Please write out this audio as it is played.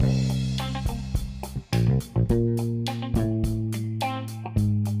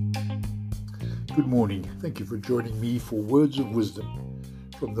Good morning. Thank you for joining me for Words of Wisdom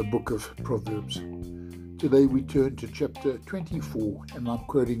from the book of Proverbs. Today we turn to chapter 24 and I'm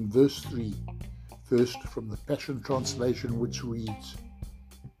quoting verse 3, first from the Passion Translation, which reads,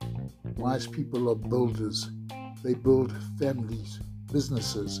 "Wise people are builders. They build families,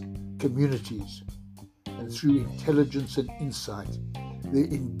 businesses, communities, and through intelligence and insight, their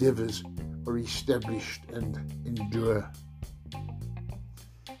endeavors are established and endure."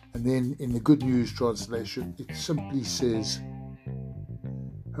 And then in the Good News translation, it simply says,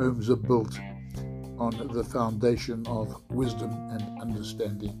 "Homes are built on the foundation of wisdom and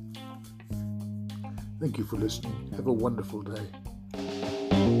understanding." Thank you for listening. Have a wonderful day.